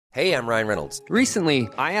Hey, I'm Ryan Reynolds. Recently,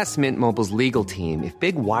 I asked Mint Mobile's legal team if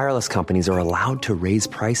big wireless companies are allowed to raise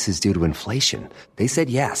prices due to inflation. They said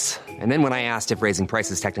yes. And then when I asked if raising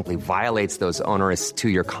prices technically violates those onerous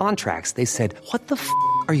two-year contracts, they said, "What the f***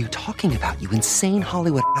 are you talking about, you insane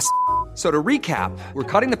Hollywood ass?" So to recap, we're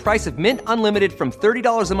cutting the price of Mint Unlimited from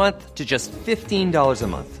 $30 a month to just $15 a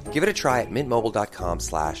month. Give it a try at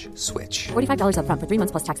mintmobile.com/switch. $45 up front for 3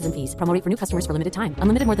 months plus taxes and fees. Promo rate for new customers for limited time.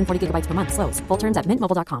 Unlimited more than 40 gigabytes per month. Slows full terms at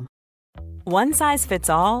mintmobile.com. One size fits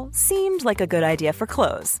all seemed like a good idea for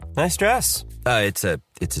clothes. Nice dress. It's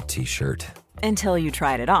a t-shirt. Until you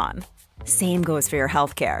tried it on. Same goes for your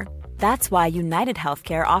healthcare. That's why United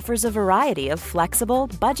Healthcare offers a variety of flexible,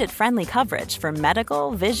 budget-friendly coverage for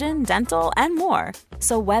medical, vision, dental, and more.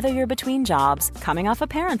 So whether you're between jobs, coming off a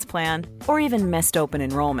parent's plan, or even missed open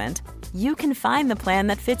enrollment, you can find the plan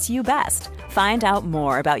that fits you best. Find out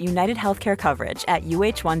more about United Healthcare coverage at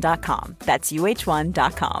uh1.com. That's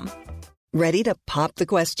uh1.com. Ready to pop the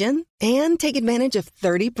question and take advantage of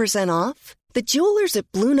 30% off? The jewelers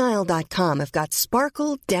at BlueNile.com have got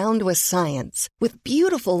sparkle down to a science with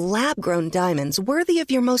beautiful lab-grown diamonds worthy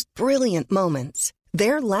of your most brilliant moments.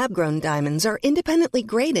 Their lab-grown diamonds are independently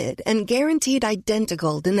graded and guaranteed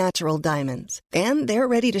identical to natural diamonds. And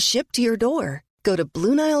they're ready to ship to your door. Go to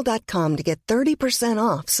BlueNile.com to get 30%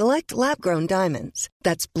 off select lab-grown diamonds.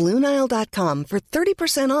 That's BlueNile.com for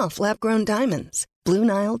 30% off lab-grown diamonds.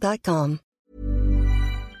 BlueNile.com.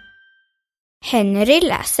 Henry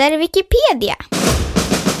läser Wikipedia.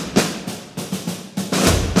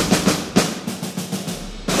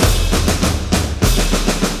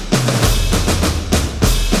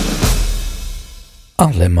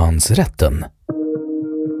 Allemansrätten.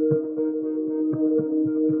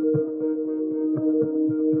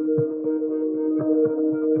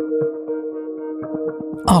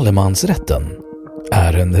 Allemansrätten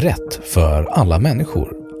är en rätt för alla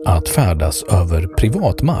människor att färdas över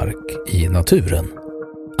privat mark i naturen,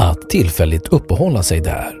 att tillfälligt uppehålla sig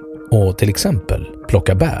där och till exempel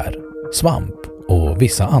plocka bär, svamp och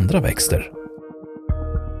vissa andra växter.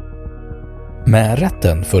 Med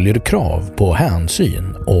rätten följer krav på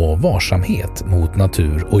hänsyn och varsamhet mot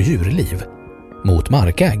natur och djurliv, mot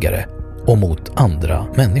markägare och mot andra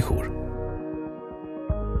människor.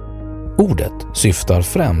 Ordet syftar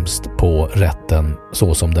främst på rätten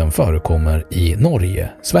så som den förekommer i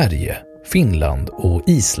Norge, Sverige, Finland och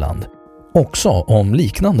Island. Också om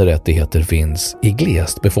liknande rättigheter finns i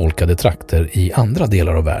glest befolkade trakter i andra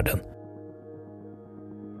delar av världen.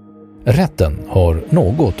 Rätten har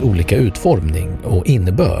något olika utformning och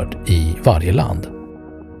innebörd i varje land.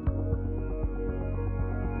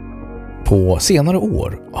 På senare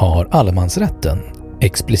år har allemansrätten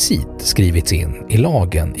explicit skrivits in i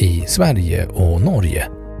lagen i Sverige och Norge.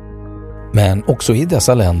 Men också i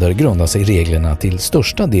dessa länder grundar sig reglerna till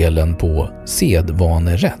största delen på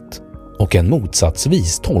sedvanerätt och en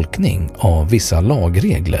motsatsvis tolkning av vissa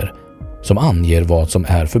lagregler som anger vad som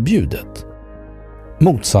är förbjudet.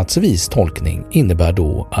 Motsatsvis tolkning innebär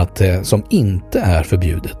då att det som inte är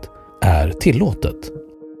förbjudet är tillåtet.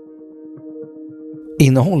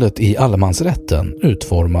 Innehållet i allemansrätten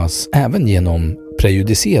utformas även genom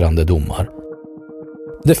prejudicerande domar.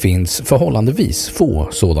 Det finns förhållandevis få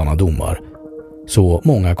sådana domar, så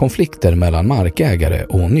många konflikter mellan markägare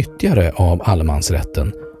och nyttjare av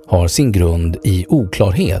allemansrätten har sin grund i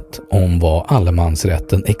oklarhet om vad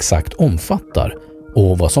allemansrätten exakt omfattar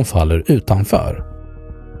och vad som faller utanför.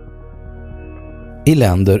 I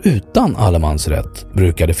länder utan allemansrätt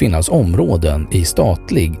brukar det finnas områden i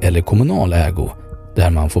statlig eller kommunal ägo där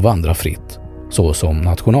man får vandra fritt, såsom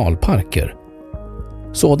nationalparker.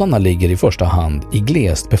 Sådana ligger i första hand i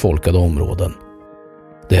glest befolkade områden.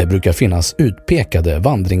 Det brukar finnas utpekade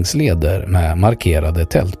vandringsleder med markerade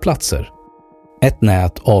tältplatser. Ett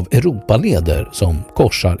nät av Europaleder som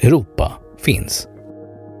korsar Europa finns.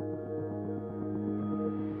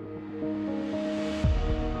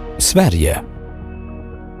 Sverige.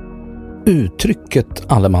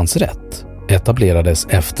 Uttrycket allemansrätt etablerades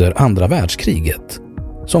efter andra världskriget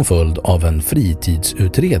som följd av en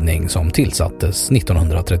fritidsutredning som tillsattes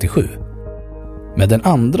 1937. Med den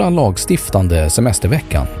andra lagstiftande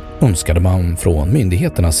semesterveckan önskade man från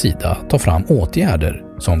myndigheternas sida ta fram åtgärder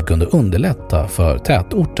som kunde underlätta för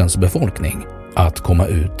tätortens befolkning att komma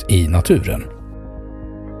ut i naturen.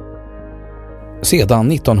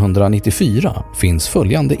 Sedan 1994 finns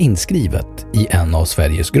följande inskrivet i en av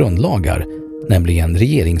Sveriges grundlagar, nämligen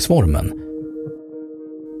regeringsformen.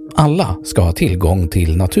 Alla ska ha tillgång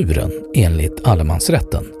till naturen enligt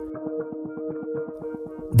allemansrätten.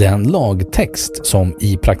 Den lagtext som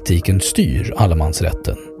i praktiken styr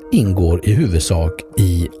allemansrätten ingår i huvudsak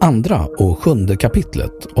i 2:a och 7:e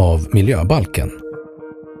kapitlet av miljöbalken.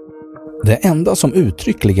 Det enda som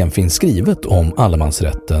uttryckligen finns skrivet om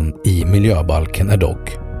allemansrätten i miljöbalken är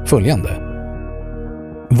dock följande.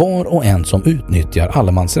 Var och en som utnyttjar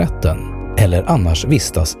allemansrätten eller annars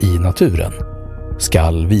vistas i naturen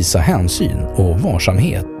skall visa hänsyn och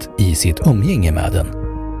varsamhet i sitt umgänge med den.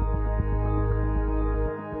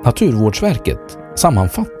 Naturvårdsverket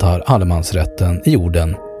sammanfattar allemansrätten i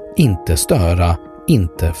orden inte störa,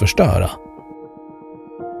 inte förstöra.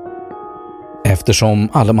 Eftersom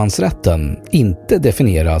allemansrätten inte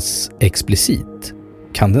definieras explicit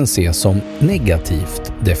kan den ses som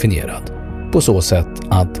negativt definierad på så sätt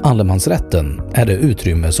att allemansrätten är det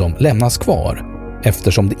utrymme som lämnas kvar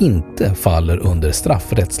eftersom det inte faller under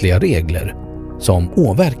straffrättsliga regler som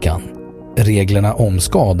åverkan, reglerna om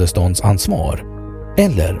skadeståndsansvar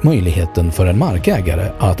eller möjligheten för en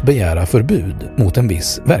markägare att begära förbud mot en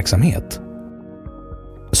viss verksamhet.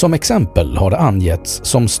 Som exempel har det angetts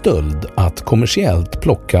som stöld att kommersiellt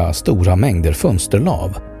plocka stora mängder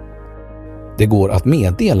fönsterlav. Det går att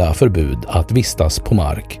meddela förbud att vistas på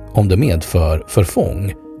mark om det medför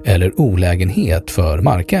förfång eller olägenhet för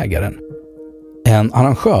markägaren. En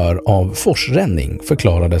arrangör av forsränning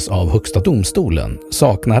förklarades av Högsta domstolen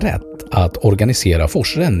sakna rätt att organisera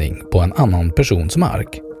forsränning på en annan persons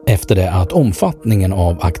mark efter det att omfattningen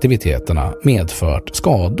av aktiviteterna medfört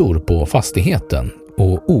skador på fastigheten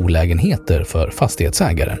och olägenheter för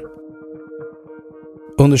fastighetsägaren.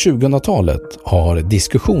 Under 2000-talet har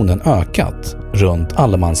diskussionen ökat runt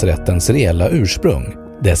allemansrättens reella ursprung,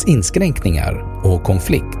 dess inskränkningar och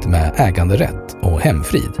konflikt med äganderätt och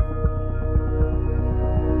hemfrid.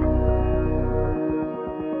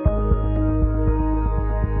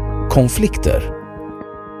 Konflikter.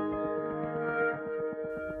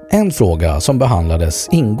 En fråga som behandlades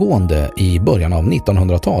ingående i början av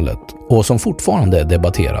 1900-talet och som fortfarande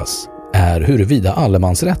debatteras är huruvida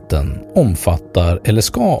allemansrätten omfattar eller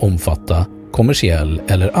ska omfatta kommersiell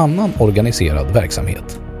eller annan organiserad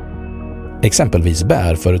verksamhet. Exempelvis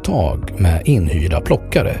bärföretag med inhyrda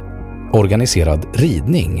plockare, organiserad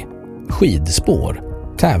ridning, skidspår,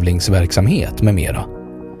 tävlingsverksamhet med mera.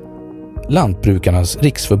 Lantbrukarnas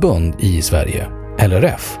riksförbund i Sverige,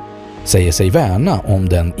 LRF, säger sig värna om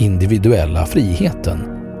den individuella friheten,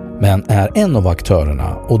 men är en av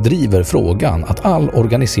aktörerna och driver frågan att all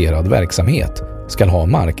organiserad verksamhet ska ha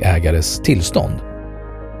markägares tillstånd.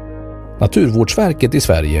 Naturvårdsverket i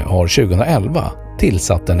Sverige har 2011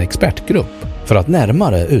 tillsatt en expertgrupp för att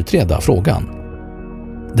närmare utreda frågan.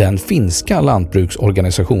 Den finska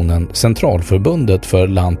lantbruksorganisationen Centralförbundet för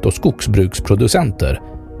lant- och skogsbruksproducenter,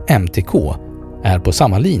 MTK, är på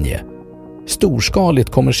samma linje. Storskaligt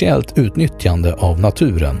kommersiellt utnyttjande av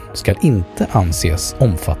naturen ska inte anses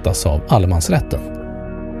omfattas av allemansrätten.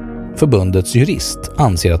 Förbundets jurist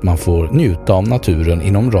anser att man får njuta av naturen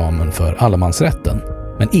inom ramen för allemansrätten,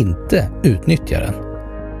 men inte utnyttja den.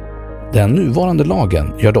 Den nuvarande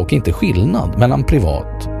lagen gör dock inte skillnad mellan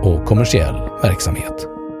privat och kommersiell verksamhet.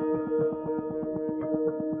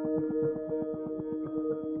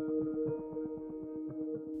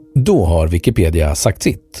 Då har Wikipedia sagt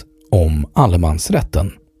sitt om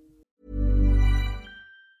allemansrätten.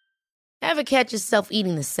 Ever catch yourself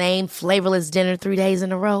eating the same flavorless dinner 3 days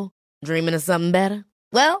in a row? Dreaming of something better?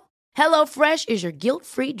 Well, HelloFresh is your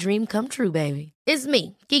guilt-free dream come true, baby. It's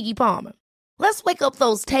me, Keke Palmer. Let's wake up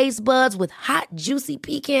those taste buds with hot, juicy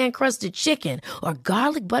pecan-crusted chicken or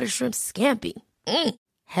garlic butter shrimp scampi.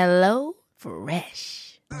 Hello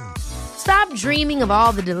Fresh. Stop dreaming of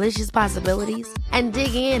all the delicious possibilities and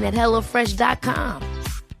dig in at HelloFresh.com.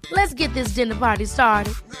 Let's get this dinner party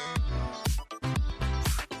started.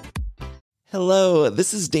 Hello,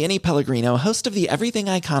 this is Danny Pellegrino, host of the Everything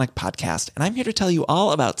Iconic podcast, and I'm here to tell you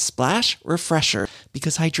all about Splash Refresher,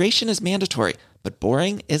 because hydration is mandatory, but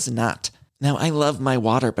boring is not. Now, I love my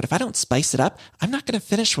water, but if I don't spice it up, I'm not going to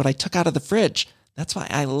finish what I took out of the fridge. That's why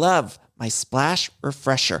I love my Splash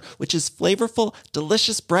Refresher, which is flavorful,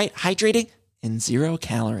 delicious, bright, hydrating, and 0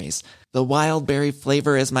 calories. The wild berry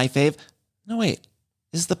flavor is my fave. No, wait.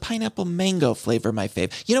 Is the pineapple mango flavor my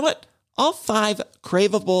fave? You know what? All 5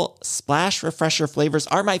 craveable Splash Refresher flavors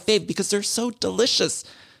are my fave because they're so delicious.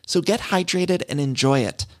 So get hydrated and enjoy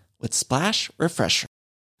it with Splash Refresher.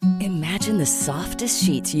 Imagine the softest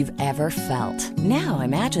sheets you've ever felt. Now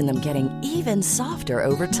imagine them getting even softer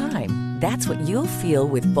over time. That's what you'll feel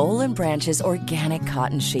with Boll & Branch's organic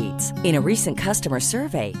cotton sheets. In a recent customer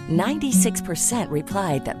survey, 96%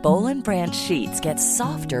 replied that Boll & Branch sheets get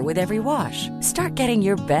softer with every wash. Start getting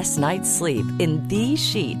your best night's sleep in these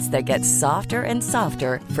sheets that get softer and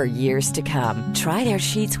softer for years to come. Try their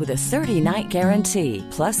sheets with a 30-night guarantee.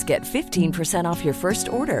 Plus, get 15% off your first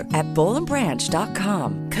order at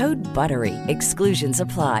bollandbranch.com. Code BUTTERY. Exclusions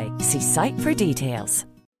apply. See site for details.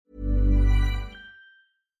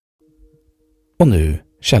 Och nu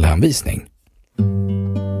källhänvisning.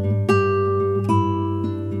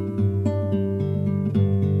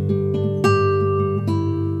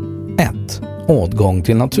 1. Åtgång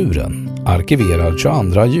till naturen. Arkiverad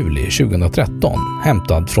 22 juli 2013.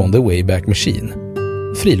 Hämtad från The Wayback Machine.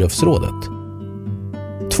 Friluftsrådet.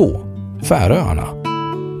 2. Färöarna.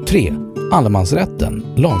 3. Allemansrätten,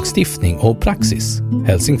 lagstiftning och praxis.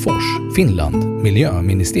 Helsingfors, Finland,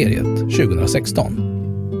 Miljöministeriet 2016.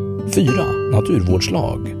 4.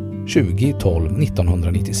 Naturvårdslag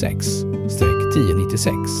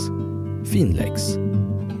 2012-1996-1096. Finlex.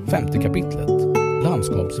 5:e kapitlet.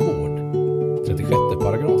 Landskapsvård. 36:e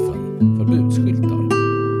paragrafen. Förbudsskyltar.